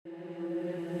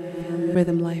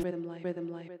rhythm life.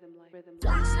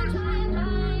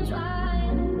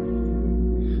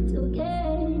 To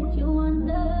get you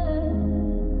under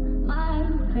my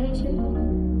pressure.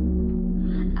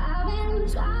 I've been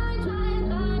trying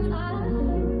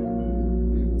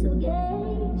to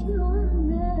get you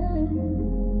under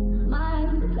my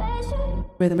pressure.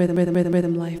 Rhythm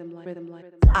life.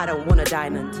 I don't want a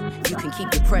diamond. You can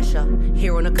keep your pressure.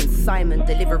 Here on a consignment,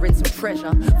 delivering some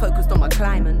treasure. Focused on my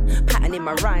climbing, patterning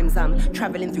my rhymes. I'm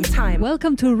traveling through time.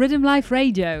 Welcome to Rhythm Life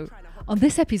Radio. On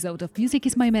this episode of Music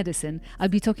is My Medicine, I'll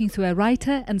be talking to a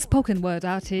writer and spoken word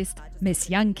artist, Miss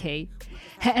Yankee.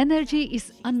 Her energy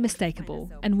is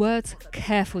unmistakable and words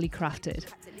carefully crafted.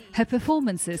 Her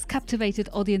performances captivated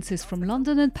audiences from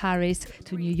London and Paris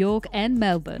to New York and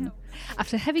Melbourne.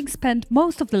 After having spent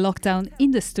most of the lockdown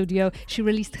in the studio, she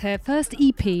released her first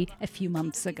EP a few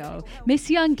months ago. Miss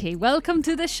Yankee, welcome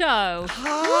to the show.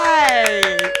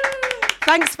 Hi!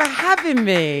 Thanks for having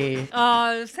me.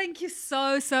 Oh, thank you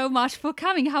so much for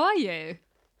coming. How are you?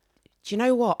 Do you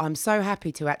know what? I'm so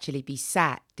happy to actually be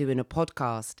sat doing a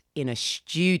podcast in a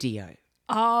studio.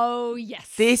 Oh,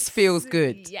 yes. This feels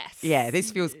good. Yes. Yeah,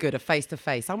 this feels good, a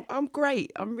face-to-face. I'm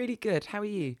great. I'm really good. How are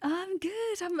you? I'm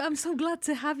good. I'm so glad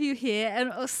to have you here.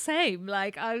 And same,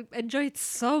 like I enjoyed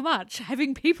so much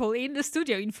having people in the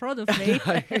studio in front of me.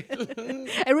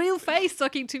 A real face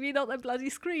talking to me, not a bloody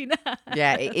screen.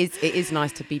 Yeah, it is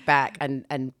nice to be back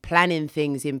and planning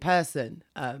things in person.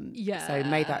 Yeah. So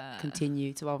may that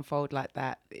continue to unfold like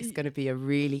that. It's going to be a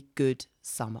really good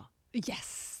summer.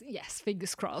 Yes,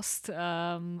 fingers crossed.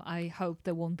 I hope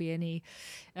there won't be any,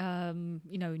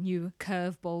 new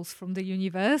curveballs from the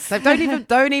universe. So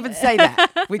don't even say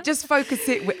that. We just focus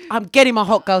it. I'm getting my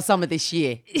hot girl summer this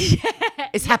year.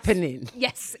 It's happening.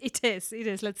 Yes, it is.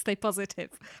 Let's stay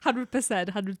positive.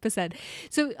 100%.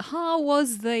 So how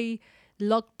was the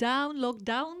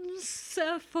lockdowns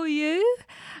for you?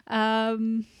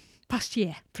 Past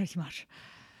year, pretty much.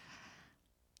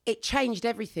 It changed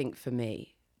everything for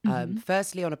me.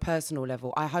 Firstly, on a personal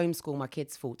level, I homeschool my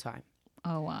kids full time.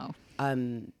 Oh, wow.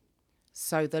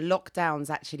 So the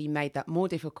lockdowns actually made that more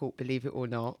difficult, believe it or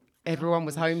not. Everyone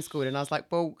was homeschooled and I was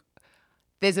like, well,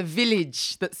 there's a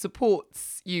village that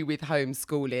supports you with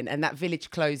homeschooling, and that village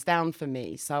closed down for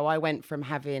me. So I went from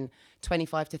having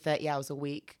 25 to 30 hours a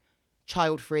week,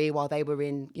 child-free while they were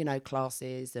in,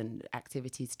 classes and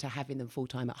activities, to having them full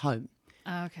time at home.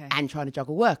 Okay. And trying to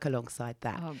juggle work alongside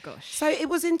that. Oh, gosh. So it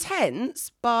was intense,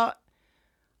 but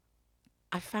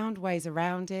I found ways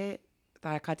around it.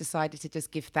 Like, I decided to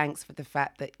just give thanks for the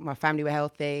fact that my family were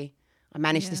healthy. I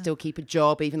managed to still keep a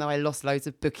job, even though I lost loads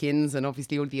of bookings and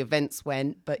obviously all the events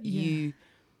went. But you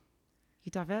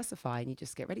diversify and you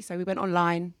just get ready. So we went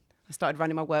online. I started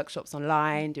running my workshops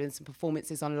online, doing some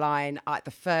performances online. The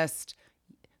first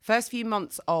few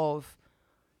months of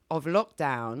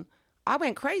lockdown, I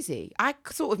went crazy. I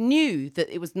sort of knew that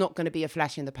it was not going to be a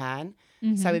flash in the pan.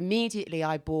 Mm-hmm. So immediately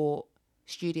I bought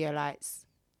studio lights,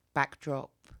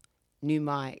 backdrop, new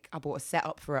mic. I bought a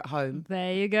setup for at home.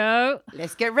 There you go.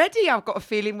 Let's get ready. I've got a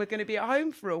feeling we're going to be at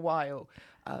home for a while.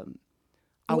 I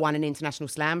won an international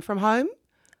slam from home.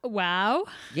 Wow.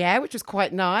 Yeah, which was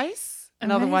quite nice.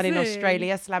 Another one in Amazing.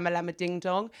 Australia, Slamma Ding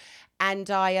Dong.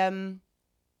 And I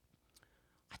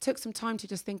took some time to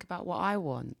just think about what I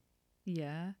want.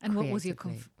 Yeah. And what was your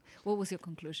Creatively.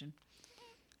 conclusion?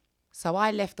 So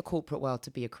I left the corporate world to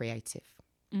be a creative.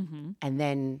 Mm-hmm. And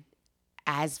then,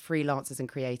 as freelancers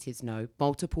and creatives know,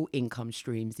 multiple income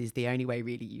streams is the only way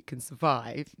really you can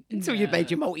survive until you've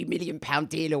made your multi-million-pound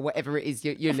deal or whatever it is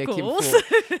you're looking for.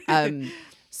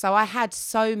 So I had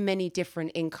so many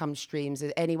different income streams.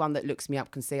 Anyone that looks me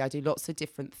up can see I do lots of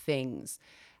different things.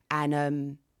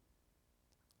 And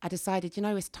I decided,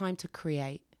 it's time to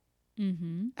create.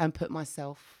 Mm-hmm. And put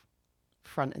myself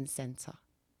front and centre.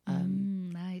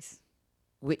 Nice.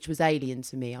 Which was alien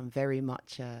to me. I'm very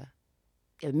much a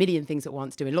million things at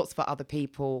once, doing lots for other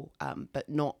people, but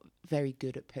not very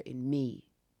good at putting me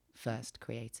first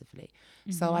creatively.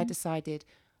 Mm-hmm. So I decided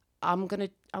I'm gonna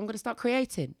start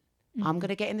creating. Mm-hmm. I'm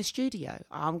gonna get in the studio.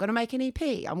 I'm gonna make an EP.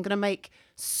 I'm gonna make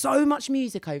so much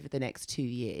music over the next 2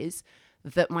 years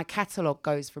that my catalogue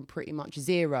goes from pretty much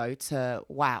zero to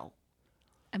wow.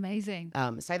 Amazing.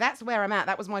 So that's where I'm at.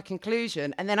 That was my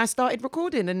conclusion. And then I started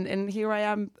recording and here I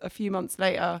am a few months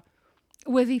later.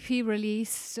 With EP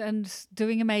released and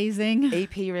doing amazing.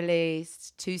 EP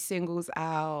released, 2 singles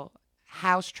out,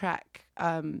 house track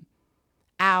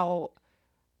out.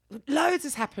 Loads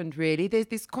has happened, really.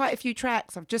 There's quite a few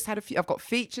tracks. I've got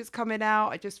features coming out.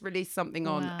 I just released something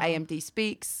on AMD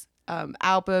Speaks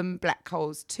album, Black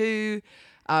Holes 2.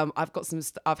 I've got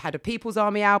I've had a People's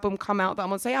Army album come out that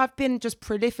I'm on. Say I've been just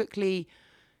prolifically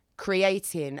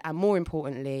creating, and more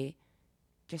importantly,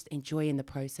 just enjoying the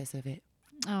process of it.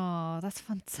 Oh, that's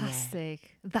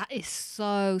fantastic. That is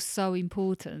so, so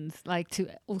important. Like to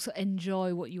also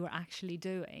enjoy what you are actually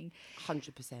doing.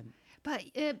 100%. But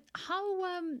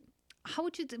how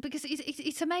would you because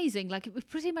it's amazing, like it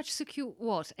pretty much took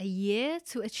what, a year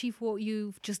to achieve what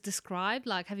you've just described,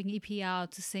 like having EP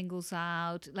out to singles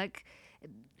out, like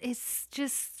it's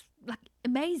just like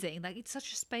amazing, like it's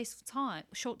such a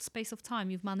short space of time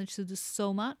you've managed to do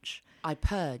so much. I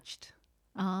purged.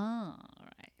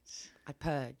 Right. I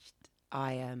purged.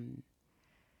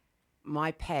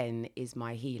 My pen is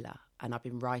my healer, and I've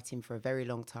been writing for a very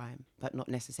long time, but not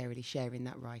necessarily sharing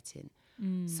that writing.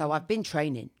 So I've been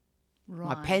training.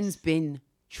 Right. My pen's been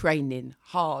training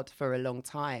hard for a long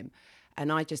time.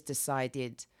 And I just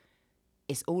decided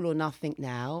it's all or nothing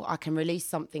now. I can release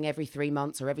something every 3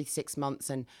 months or every 6 months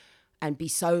and be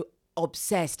so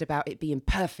obsessed about it being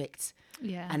perfect.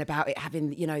 Yeah. And about it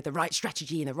having, you know, the right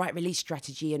strategy and the right release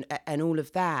strategy and all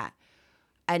of that.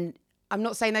 And I'm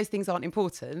not saying those things aren't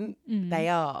important. They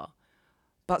are.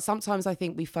 But sometimes I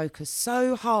think we focus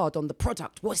so hard on the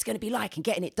product, what it's going to be like and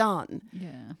getting it done.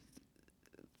 Yeah.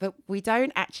 But we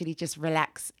don't actually just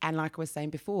relax and, like I was saying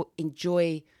before,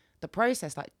 enjoy the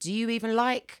process. Like, do you even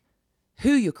like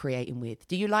who you're creating with?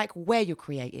 Do you like where you're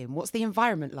creating? What's the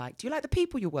environment like? Do you like the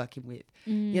people you're working with?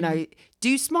 You know, do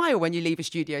you smile when you leave a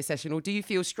studio session, or do you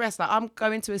feel stressed? Like, I'm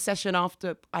going to a session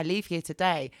after I leave here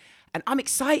today and I'm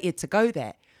excited to go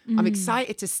there. I'm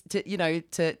excited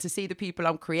to see the people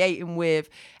I'm creating with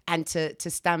and to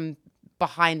stand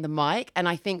behind the mic. And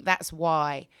I think that's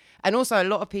why. And also, a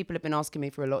lot of people have been asking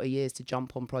me for a lot of years to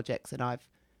jump on projects, and I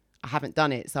haven't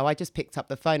done it. So I just picked up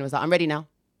the phone and was like, I'm ready now.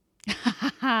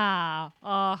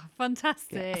 Oh,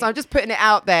 fantastic. Yeah. So I'm just putting it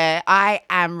out there. I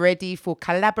am ready for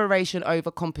collaboration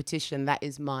over competition.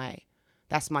 That's my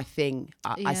thing.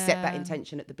 I set that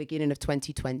intention at the beginning of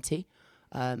 2020.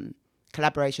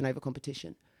 Collaboration over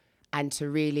competition. And to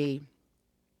really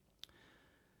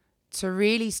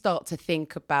start to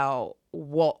think about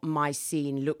what my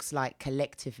scene looks like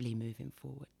collectively moving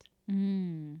forward.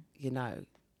 You know,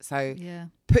 so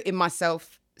putting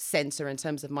myself center in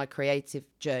terms of my creative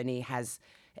journey has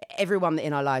everyone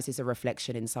in our lives is a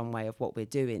reflection in some way of what we're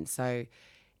doing. So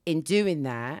in doing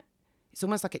that, it's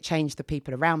almost like it changed the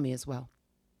people around me as well.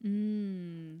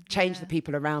 Changed the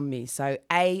people around me. So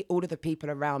all of the people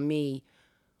around me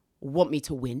want me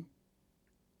to win.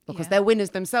 Because they're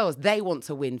winners themselves. They want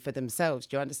to win for themselves.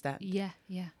 Do you understand? Yeah.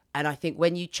 And I think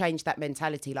when you change that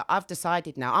mentality, like I've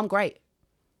decided now, I'm great.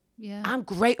 Yeah. I'm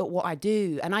great at what I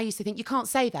do. And I used to think, you can't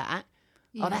say that.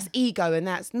 Oh, that's ego and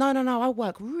that's... No. I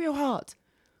work real hard.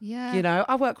 Yeah. You know,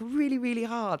 I work really, really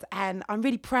hard. And I'm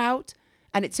really proud.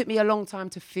 And it took me a long time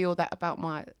to feel that about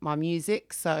my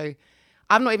music. So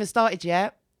I've not even started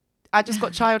yet. I just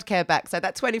got childcare back. So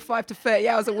that 25 to 30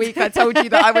 hours a week I told you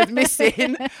that I was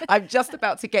missing, I'm just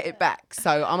about to get it back.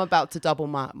 So I'm about to double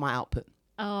my output.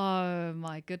 Oh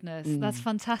my goodness, that's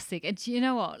fantastic. And you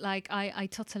know what? Like I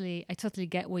totally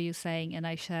get what you're saying, and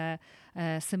I share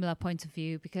a similar point of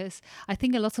view, because I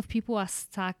think a lot of people are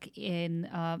stuck in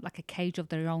like a cage of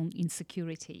their own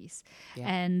insecurities.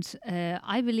 And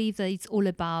I believe that it's all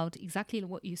about exactly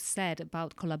what you said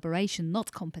about collaboration,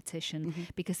 not competition,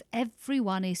 because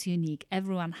everyone is unique.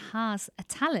 Everyone has a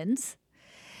talent,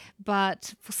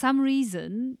 but for some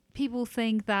reason, people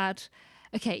think that,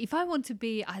 okay, if I want to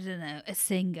be, I don't know, a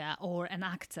singer or an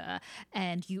actor,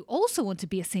 and you also want to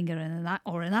be a singer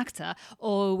or an actor,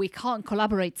 or we can't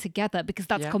collaborate together because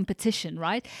that's competition,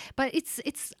 right? But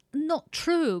it's not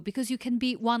true, because you can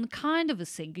be one kind of a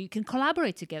singer. You can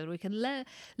collaborate together. We can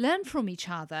learn from each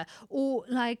other. Or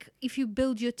like if you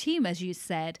build your team, as you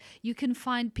said, you can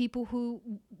find people who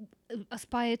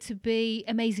aspire to be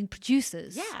amazing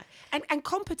producers. Yeah. And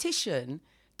competition,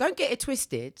 don't get it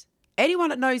twisted. Anyone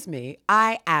that knows me,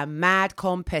 I am mad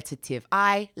competitive.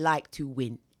 I like to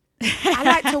win. I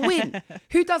like to win.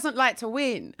 Who doesn't like to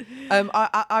win?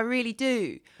 I really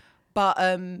do. But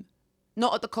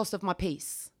not at the cost of my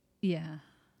peace. Yeah.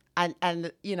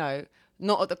 And you know,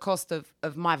 not at the cost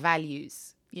of my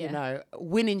values. Yeah. You know,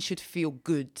 winning should feel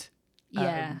good.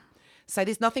 Yeah. So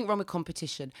there's nothing wrong with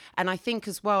competition. And I think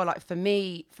as well, like for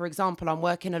me, for example, I'm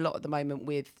working a lot at the moment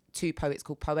with two poets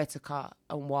called Poetica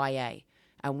and YA.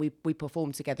 And we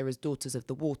perform together as Daughters of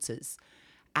the Waters.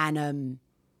 And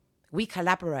we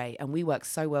collaborate and we work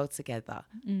so well together.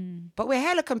 But we're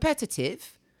hella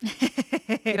competitive.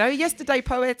 You know, yesterday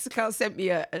Poetica sent me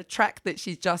a track that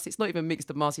it's not even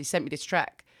mixed and mastered. She sent me this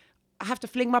track. I have to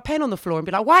fling my pen on the floor and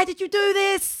be like, why did you do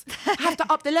this? I have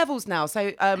to up the levels now.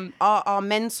 So our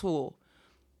mentor,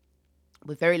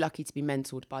 we're very lucky to be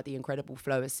mentored by the incredible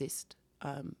Flow Assist.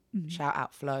 Shout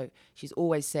out Flo. She's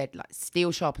always said, like,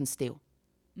 steel sharpens steel.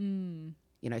 You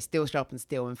know, steel sharpens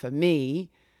steel. And for me,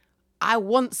 I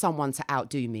want someone to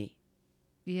outdo me.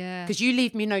 Yeah. Because you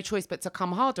leave me no choice but to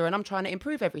come harder, and I'm trying to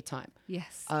improve every time.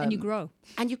 Yes. And you grow.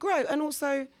 And you grow. And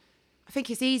also, I think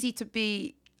it's easy to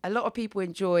be, a lot of people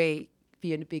enjoy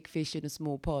being a big fish in a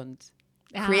small pond.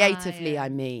 Creatively, yeah. I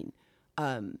mean.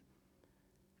 And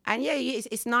yeah,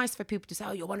 it's nice for people to say,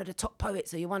 oh, you're one of the top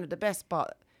poets or you're one of the best,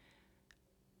 but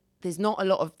there's not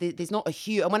a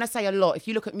huge, and when I say a lot, if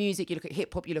you look at music, you look at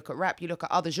hip hop, you look at rap, you look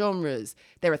at other genres,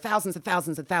 there are thousands and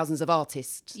thousands and thousands of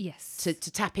artists to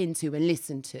tap into and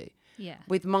listen to. Yeah.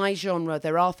 With my genre,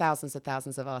 there are thousands and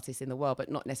thousands of artists in the world,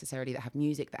 but not necessarily that have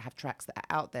music, that have tracks that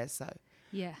are out there. So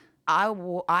Yeah. I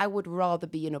would rather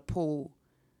be in a pool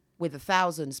with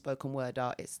 1,000 spoken word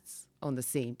artists on the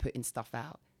scene putting stuff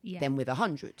out than with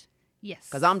 100. Yes.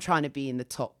 Because I'm trying to be in the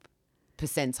top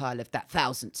percentile of that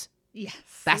 1,000. Yes.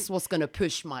 That's what's going to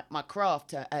push my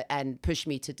craft and push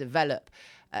me to develop.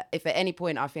 If at any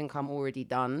point I think I'm already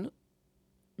done,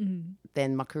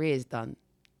 then my career is done.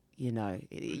 You know,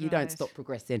 you don't stop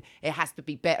progressing. It has to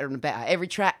be better and better. Every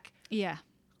track,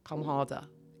 come harder.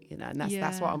 You know, and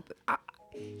that's what I'm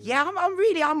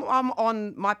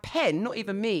on my pen. Not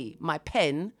even me. My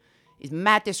pen is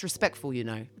mad disrespectful, you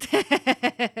know.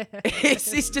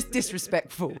 It's just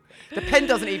disrespectful. The pen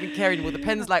doesn't even care anymore. The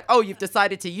pen's like, oh, you've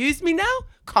decided to use me now?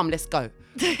 Come, let's go.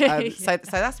 So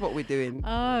that's what we're doing.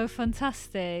 Oh,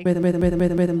 fantastic.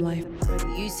 Rhythm life.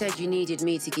 You said you needed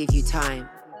me to give you time,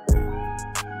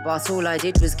 but all I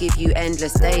did was give you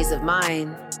endless days of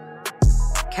mine,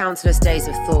 countless days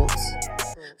of thoughts.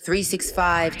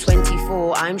 365,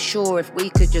 24, I'm sure if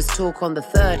we could just talk on the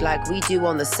 3rd like we do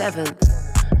on the 7th,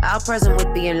 our present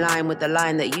would be in line with the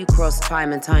line that you crossed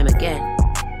time and time again.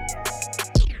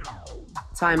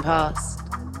 Time passed.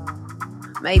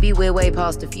 Maybe we're way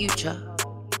past the future.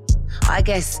 I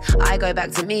guess I go back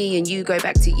to me and you go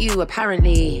back to you.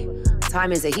 Apparently,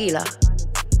 time is a healer.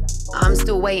 I'm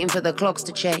still waiting for the clocks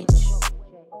to change.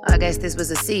 I guess this was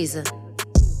a season.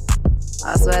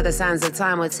 I swear the sands of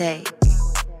time would take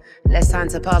less time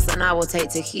to pass than I will take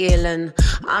to heal. And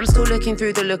I'm still looking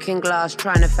through the looking glass,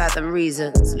 trying to fathom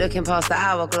reasons. Looking past the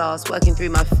hourglass, working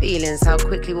through my feelings. How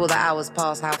quickly will the hours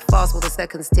pass? How fast will the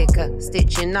seconds tick? A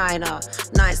stitch in nine are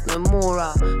nights no more.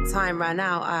 Time ran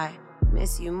out, I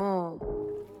miss you more.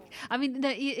 I mean,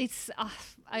 it's.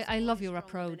 I love your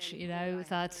approach. You know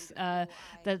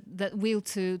that will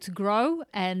to grow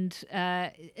and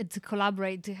to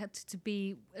collaborate, to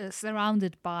be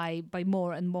surrounded by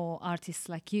more and more artists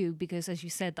like you, because as you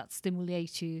said, that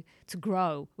stimulates you to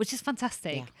grow, which is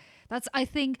fantastic. Yeah. That's, I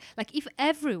think, like, if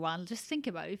everyone, just think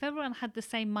about it, if everyone had the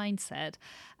same mindset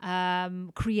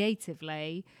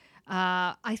creatively,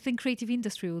 I think creative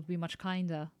industry would be much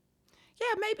kinder.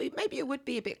 Yeah, maybe it would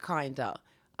be a bit kinder.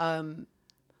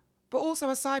 But also,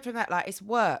 aside from that, like, it's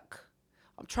work.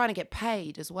 I'm trying to get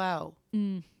paid as well.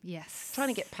 Yes. Trying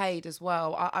to get paid as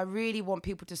well. I really want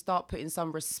people to start putting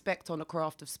some respect on the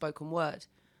craft of spoken word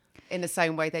in the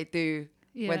same way they do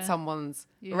when someone's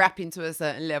rapping to a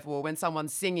certain level or when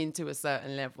someone's singing to a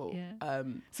certain level. Yeah.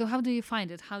 So how do you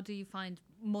find it? How do you find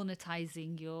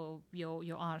monetizing your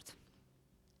art?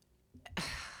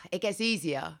 It gets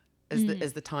easier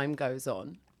as the time goes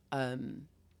on.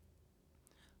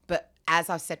 But as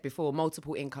I've said before,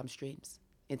 multiple income streams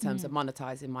in terms of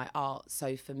monetizing my art.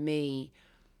 So for me,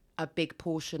 a big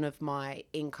portion of my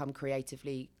income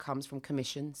creatively comes from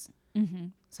commissions. Mm-hmm.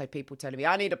 So people telling me,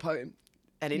 I need a poem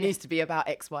and it needs to be about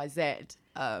X, Y, Z.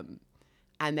 And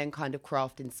then kind of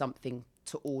crafting something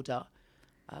to order.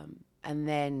 And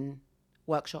then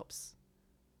workshops.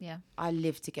 Yeah. I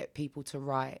live to get people to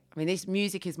write. I mean, this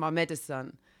music is my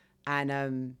medicine.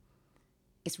 And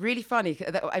it's really funny.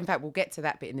 In fact, we'll get to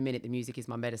that bit in a minute. The music is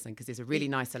my medicine, because it's a really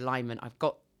nice alignment. I've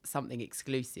got something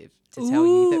exclusive to tell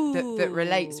you that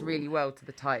relates really well to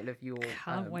the title of your.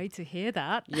 Can't wait to hear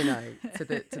that. You know, to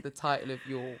the title of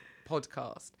your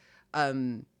podcast.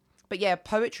 But yeah,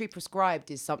 Poetry Prescribed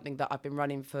is something that I've been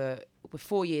running for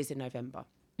 4 years in November.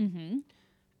 Mm-hmm.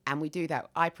 And we do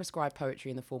that. I prescribe poetry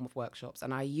in the form of workshops,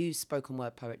 and I use spoken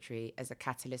word poetry as a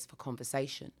catalyst for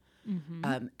conversation,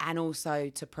 and also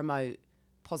to promote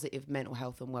positive mental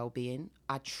health and well-being.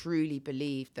 I truly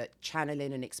believe that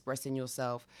channeling and expressing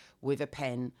yourself with a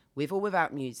pen, with or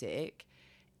without music,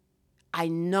 I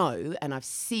know, and I've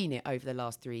seen it over the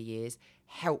last 3 years,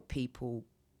 help people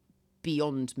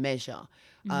beyond measure.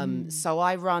 So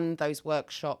I run those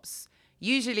workshops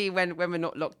usually when we're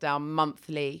not locked down,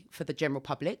 monthly for the general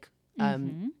public.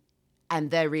 And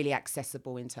they're really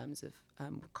accessible in terms of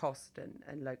cost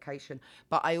and location.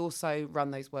 But I also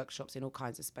run those workshops in all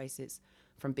kinds of spaces,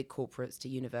 from big corporates to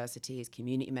universities,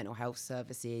 community mental health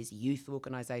services, youth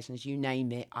organisations, you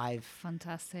name it.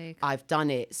 Fantastic. I've done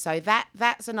it. So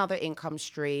that's another income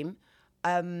stream.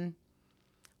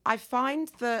 I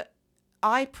find that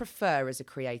I prefer, as a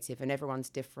creative, and everyone's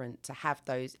different, to have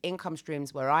those income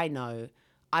streams where I know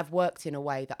I've worked in a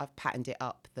way that I've patterned it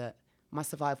up, that my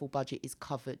survival budget is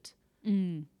covered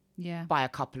by a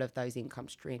couple of those income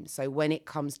streams. So when it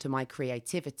comes to my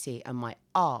creativity and my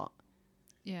art,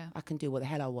 I can do what the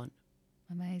hell I want.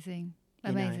 Amazing.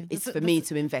 You know, it's for me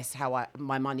to invest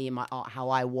my money in my art how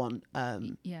I want. I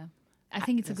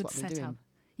think it's a good setup.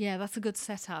 Yeah, that's a good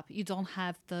setup. You don't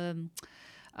have the,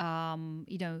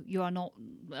 you are not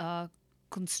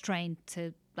constrained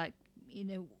to, like,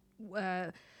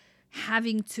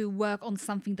 having to work on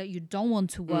something that you don't want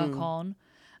to work on.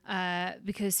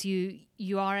 Because you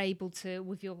are able to,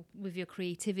 with your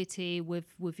creativity,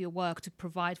 with your work, to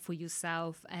provide for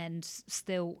yourself and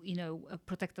still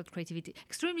protect that creativity.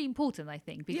 Extremely important, I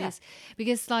think, because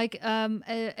like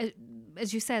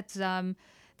as you said,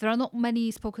 there are not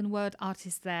many spoken word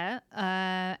artists there,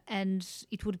 and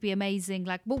it would be amazing.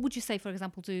 Like, what would you say, for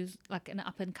example, to like an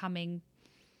up and coming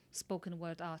spoken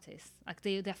word artist? Like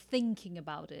they're thinking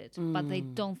about it, but they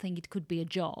don't think it could be a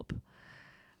job.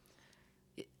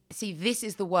 See, this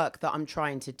is the work that I'm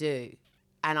trying to do.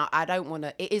 And I don't want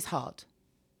to, it is hard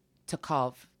to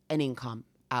carve an income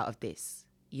out of this.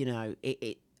 I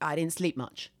didn't sleep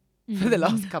much for the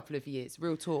last couple of years,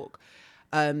 real talk.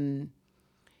 There's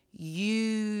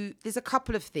a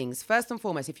couple of things. First and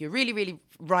foremost, if you're really, really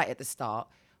right at the start,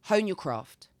 hone your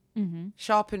craft.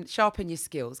 Sharpen your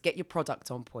skills, get your product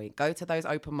on point, go to those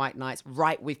open mic nights,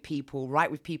 write with people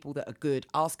that are good,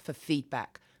 ask for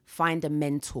feedback, find a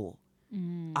mentor.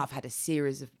 I've had a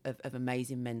series of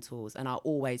amazing mentors, and I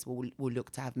always will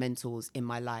look to have mentors in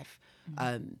my life,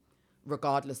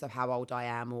 regardless of how old I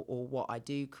am or what I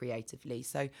do creatively.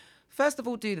 So first of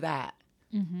all, do that,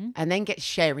 and then get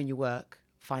sharing your work.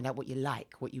 Find out what you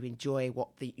like, what you enjoy, what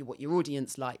your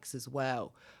audience likes as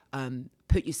well.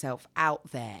 Put yourself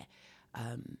out there.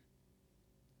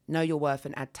 Know your worth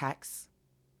and add tax.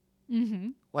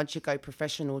 Once you go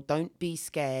professional, don't be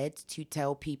scared to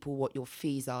tell people what your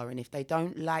fees are. And if they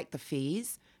don't like the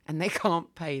fees and they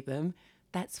can't pay them,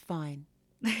 that's fine.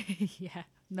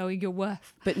 Knowing your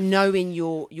worth. But knowing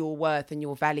your worth and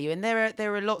your value. And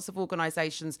there are lots of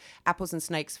organisations, Apples and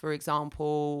Snakes, for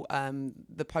example,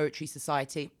 the Poetry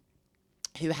Society,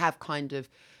 who have kind of,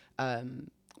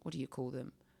 what do you call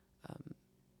them?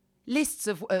 Lists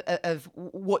of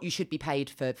what you should be paid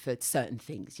for certain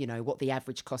things, what the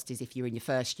average cost is if you're in your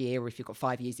first year or if you've got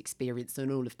 5 years experience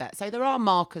and all of that. So there are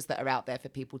markers that are out there for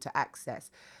people to access,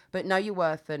 but know your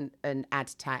worth and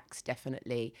add tax,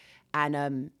 definitely.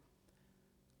 And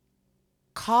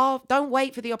don't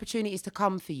wait for the opportunities to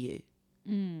come for you.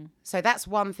 So that's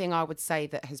one thing I would say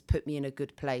that has put me in a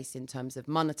good place in terms of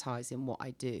monetizing what I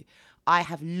do. I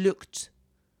have looked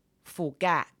for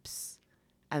gaps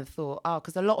and thought,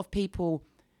 because a lot of people,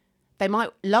 they might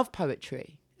love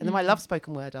poetry and they might love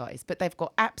spoken word artists, but they've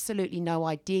got absolutely no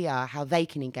idea how they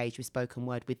can engage with spoken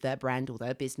word with their brand or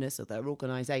their business or their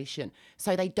organisation.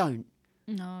 So they don't.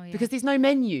 Because there's no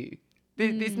menu.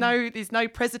 There's no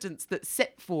precedents that's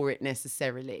set for it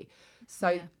necessarily.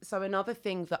 So another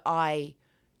thing that I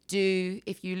do,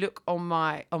 if you look on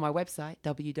my website,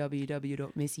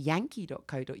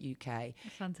 www.missyankee.co.uk,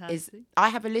 fantastic, is I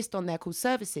have a list on there called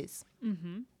services.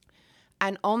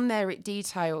 And on there it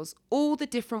details all the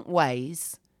different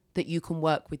ways that you can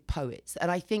work with poets.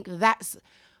 And I think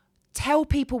tell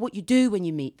people what you do when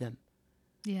you meet them.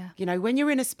 When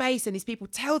you're in a space and these people,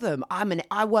 tell them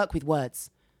I work with words.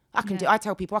 I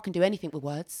tell people I can do anything with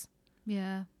words.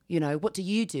 What do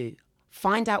you do?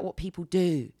 Find out what people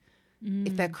do.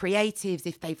 If they're creatives,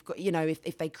 if they've got,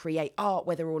 if they create art,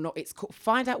 whether or not it's cool,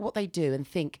 find out what they do and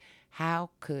think,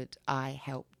 how could I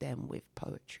help them with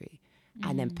poetry?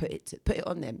 And then put it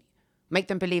on them. Make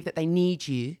them believe that they need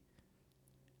you,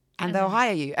 and they'll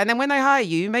hire you. And then when they hire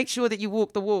you, make sure that you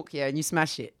walk the walk, and you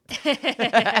smash it.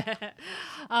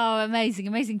 Oh,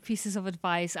 amazing pieces of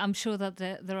advice. I'm sure that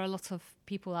there are lots of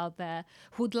people out there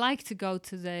who would like to go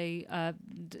to the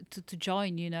to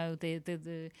join,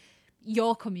 the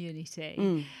your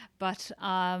community. But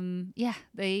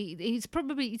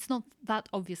it's not that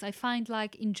obvious. I find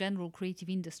like in general creative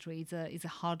industry is a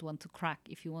hard one to crack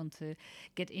if you want to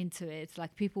get into it.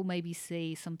 Like people maybe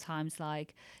see sometimes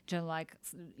like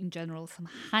in general some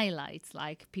highlights,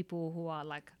 like people who are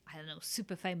like, I don't know,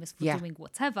 super famous for doing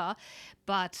whatever,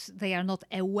 but they are not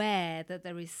aware that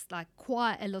there is like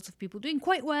quite a lot of people doing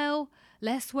quite well,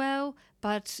 less well,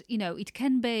 but you know, it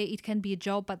can be a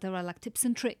job, but there are like tips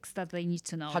and tricks that they need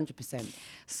to know. 100%.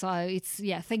 So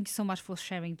thank you so much for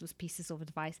sharing those pieces of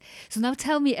advice. So now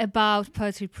tell me about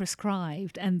Poetry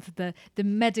Prescribed and the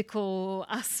medical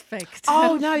aspect.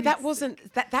 Oh no, that wasn't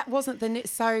the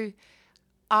so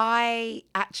I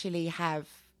actually have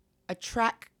a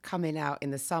track coming out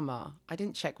in the summer. I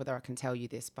didn't check whether I can tell you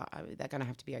this, but they're going to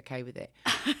have to be okay with it.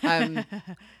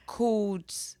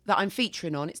 Called that I'm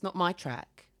featuring on. It's not my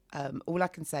track. All I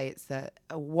can say it's a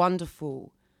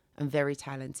wonderful and very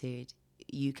talented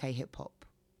UK hip hop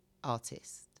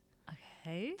artist.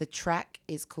 Okay. The track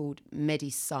is called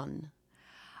Medisun.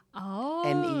 Oh.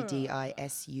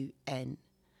 Medisun.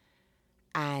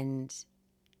 And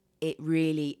it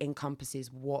really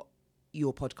encompasses what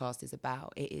your podcast is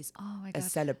about. It is a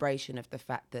celebration of the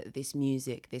fact that this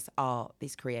music, this art,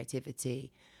 this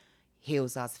creativity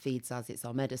heals us, feeds us. It's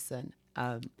our medicine.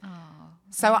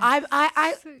 So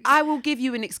I will give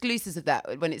you an exclusive of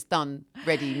that when it's done,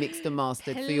 ready, mixed and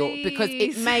mastered for your, because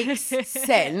it makes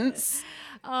sense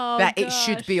that it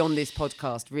should be on this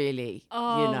podcast. Really,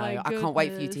 I can't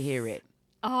wait for you to hear it.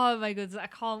 Oh my goodness, I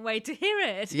can't wait to hear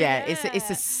it. Yeah, it's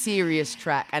a serious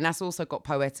track, and that's also got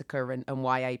Poetica and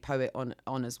YA Poet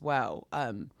on as well.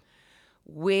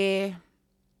 We're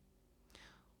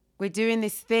doing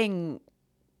this thing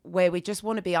where we just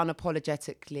want to be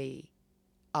unapologetically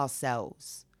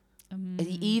ourselves.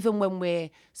 Even when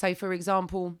so for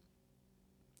example,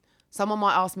 someone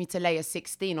might ask me to lay a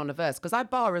 16 on a verse, because I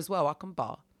bar as well, I can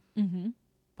bar.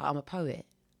 But I'm a poet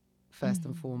first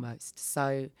and foremost.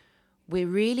 So we're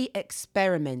really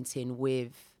experimenting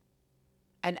with,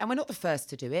 and we're not the first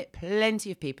to do it.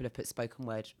 Plenty of people have put spoken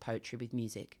word poetry with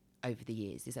music over the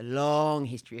years. There's a long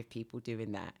history of people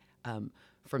doing that.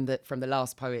 From the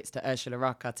last poets to Ursula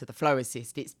Rucker to the Flow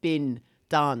Assist, it's been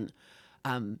done.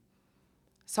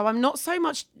 So I'm not so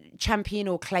much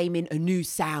championing or claiming a new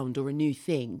sound or a new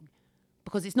thing,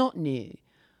 because it's not new.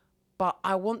 But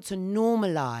I want to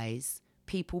normalise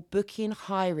people booking,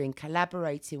 hiring,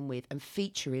 collaborating with and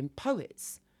featuring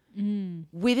poets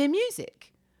within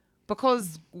music,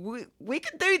 because we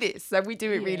can do this and we do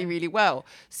it really, really well.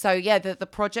 So yeah, the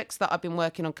projects that I've been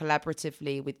working on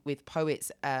collaboratively with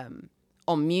poets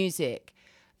on music,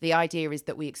 the idea is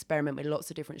that we experiment with lots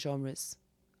of different genres.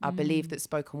 I believe that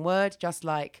spoken word, just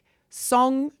like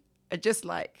song, just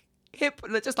like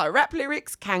rap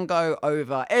lyrics, can go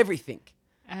over everything.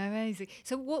 Amazing.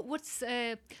 So what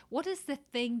is the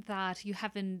thing that you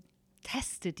haven't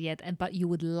tested yet, but you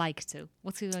would like to?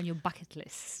 What's on your bucket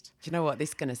list? Do you know what? This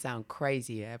is going to sound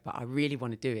crazy, yeah, but I really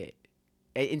want to do it.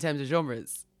 In terms of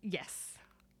genres, yes,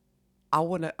 I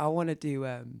want to do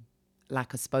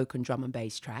like a spoken drum and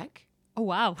bass track. Oh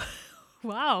wow,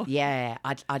 wow. Yeah,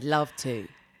 I'd love to.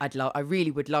 I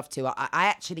really would love to. I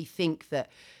actually think that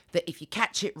if you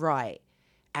catch it right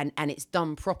and it's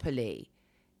done properly,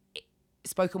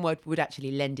 spoken word would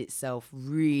actually lend itself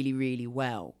really, really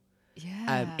well.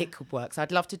 Yeah. It could work. So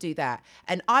I'd love to do that.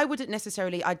 And I wouldn't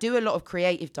necessarily, I do a lot of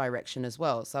creative direction as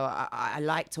well. So I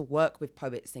like to work with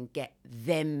poets and get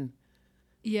them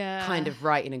kind of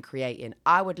writing and creating.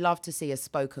 I would love to see a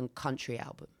spoken country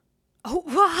album. Oh,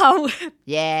 wow.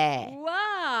 Yeah.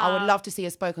 Wow. I would love to see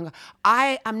a spoken.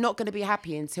 I am not going to be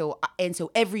happy until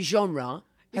every genre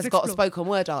has got a spoken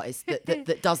word artist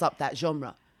that does up that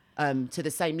genre. To the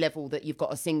same level that you've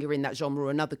got a singer in that genre or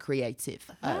another creative.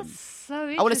 That's so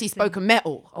interesting. I want to see spoken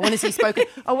metal. I want to see spoken.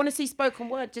 I want to see spoken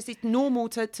word. Just it's normal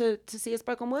to see a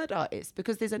spoken word artist,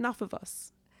 because there's enough of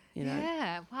us. You know.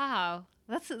 Yeah. Wow.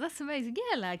 That's amazing.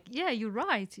 Yeah. You're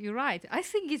right. I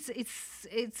think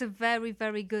it's a very,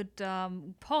 very good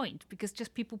point, because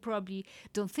just people probably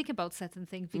don't think about certain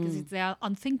things because they are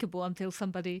unthinkable until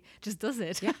somebody just does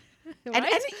it. Yeah. Right?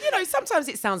 And sometimes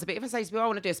it sounds a bit. If I say to people, I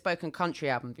want to do a spoken country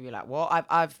album, people be like, "What?"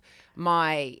 I've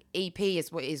my EP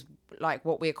is like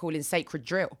what we're calling sacred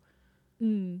drill.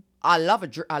 I love a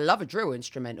drill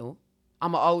instrumental.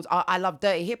 I love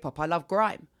dirty hip hop. I love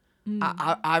grime.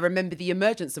 I remember the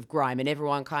emergence of grime and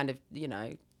everyone kind of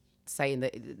saying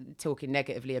that, talking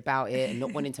negatively about it and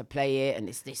not wanting to play it, and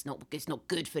it's not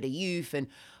good for the youth.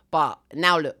 But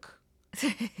now look.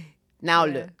 Now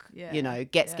look,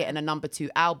 getting a number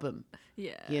 2 album.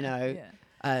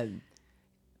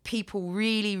 people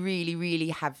really, really,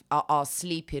 really are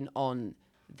sleeping on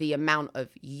the amount of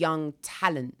young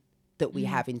talent that we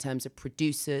have in terms of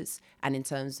producers and in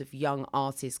terms of young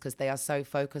artists, because they are so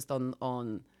focused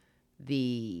on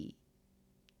the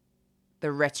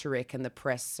rhetoric and the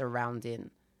press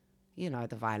surrounding,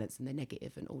 the violence and the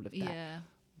negative and all of that. Yeah.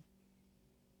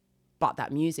 But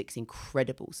that music's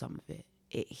incredible, some of it.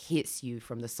 It hits you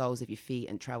from the soles of your feet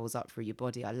and travels up through your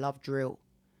body. I love drill.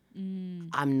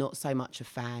 I'm not so much a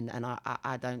fan, and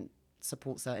I don't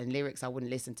support certain lyrics. I wouldn't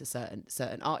listen to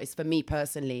certain artists, for me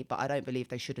personally, but I don't believe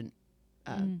they shouldn't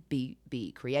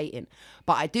be creating.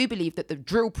 But I do believe that the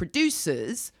drill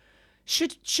producers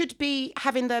should be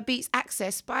having their beats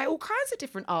accessed by all kinds of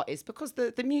different artists, because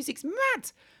the music's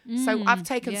mad. So I've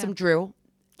taken some drill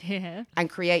and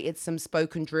created some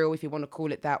spoken drill, if you want to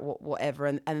call it that, whatever,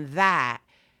 and that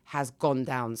has gone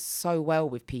down so well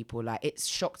with people. Like, it's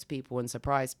shocked people and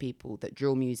surprised people that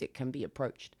drill music can be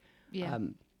approached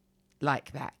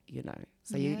like that,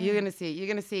 So you're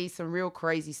gonna see some real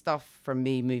crazy stuff from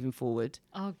me moving forward.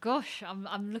 Oh gosh,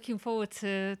 I'm looking forward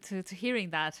to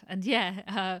hearing that. And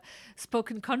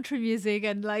spoken country music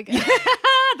and like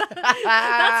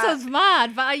that sounds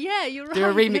mad, but you're right. Do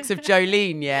a remix of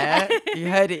Jolene, yeah? You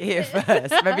heard it here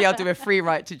first. Maybe I'll do a free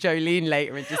write to Jolene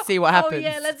later and just see what happens. Oh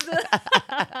yeah, let's do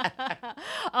that.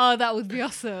 Oh, that would be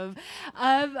awesome.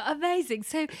 Amazing.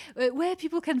 So where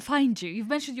people can find you? You've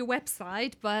mentioned your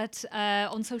website, but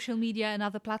on social media and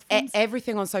other platforms?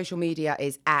 Everything on social media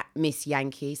is at Miss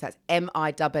Yankey. So that's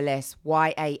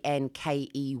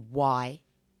MISSYANKEY.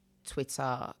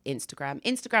 Twitter, Instagram.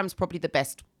 Instagram's probably the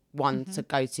best one to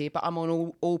go to, but I'm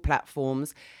on all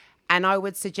platforms. And I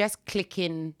would suggest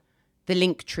clicking the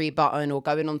Linktree button or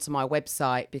going onto my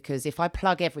website, because if I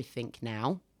plug everything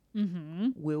now,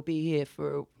 we'll be here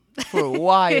for a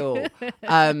while.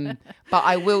 But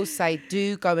I will say,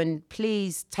 do go and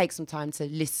please take some time to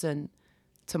listen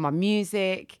to my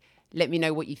music. Let me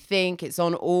know what you think. It's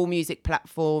on all music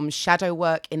platforms. Shadow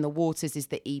Work in the Waters is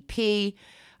the EP.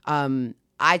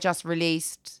 I just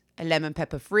released a Lemon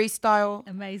Pepper freestyle.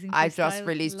 Amazing freestyle. I just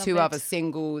released two other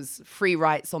singles, free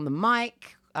writes on the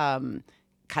mic,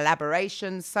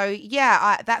 collaborations. So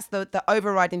that's the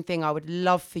overriding thing. I would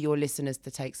love for your listeners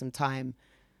to take some time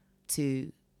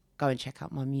to go and check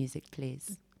out my music,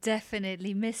 please.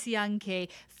 Definitely, Miss Yankey.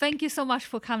 Thank you so much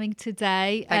for coming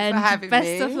today. Thanks for having me.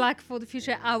 Best of luck for the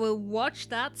future. I will watch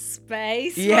that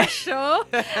space for sure.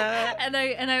 and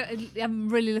I'm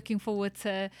really looking forward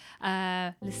to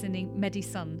listening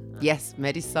Medicine. Yes,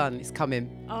 Medicine is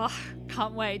coming. Oh,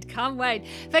 can't wait.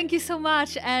 Thank you so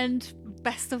much, and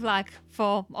best of luck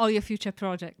for all your future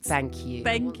projects. Thank you.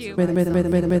 Thank you. Rhythm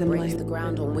breaks the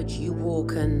ground on which you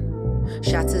walk and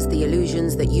shatters the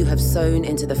illusions that you have sewn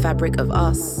into the fabric of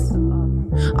us.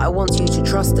 I want you to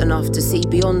trust enough to see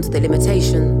beyond the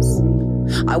limitations.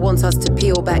 I want us to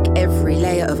peel back every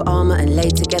layer of armor and lay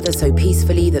together so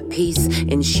peacefully that peace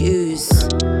ensues.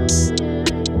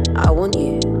 I want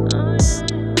you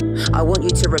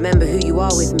to remember who you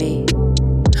are with me.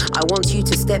 I want you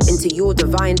to step into your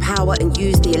divine power and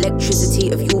use the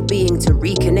electricity of your being to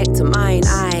reconnect to mine.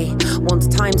 I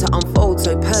want time to unfold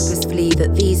so purposefully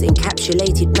that these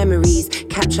encapsulated memories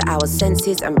capture our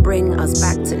senses and bring us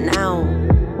back to now.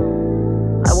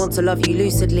 I want to love you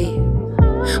lucidly,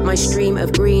 my stream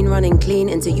of green running clean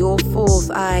into your forth.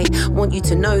 I want you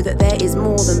to know that there is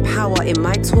more than power in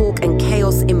my talk and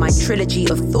chaos in my trilogy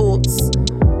of thoughts.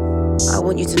 I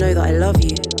want you to know that I love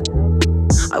you.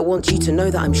 I want you to know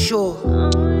that I'm sure.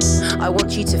 I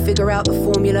want you to figure out the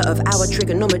formula of our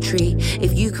trigonometry.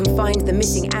 If you can find the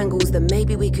missing angles, then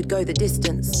maybe we could go the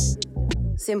distance.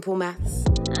 Simple maths.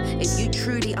 If you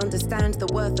truly understand the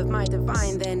worth of my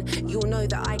divine, then you'll know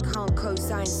that I can't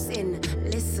co-sign sin.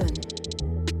 Listen,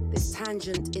 this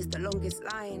tangent is the longest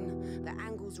line. The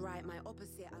angle's right, my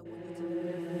opposite. I want you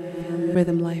to...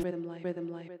 Rhythm life.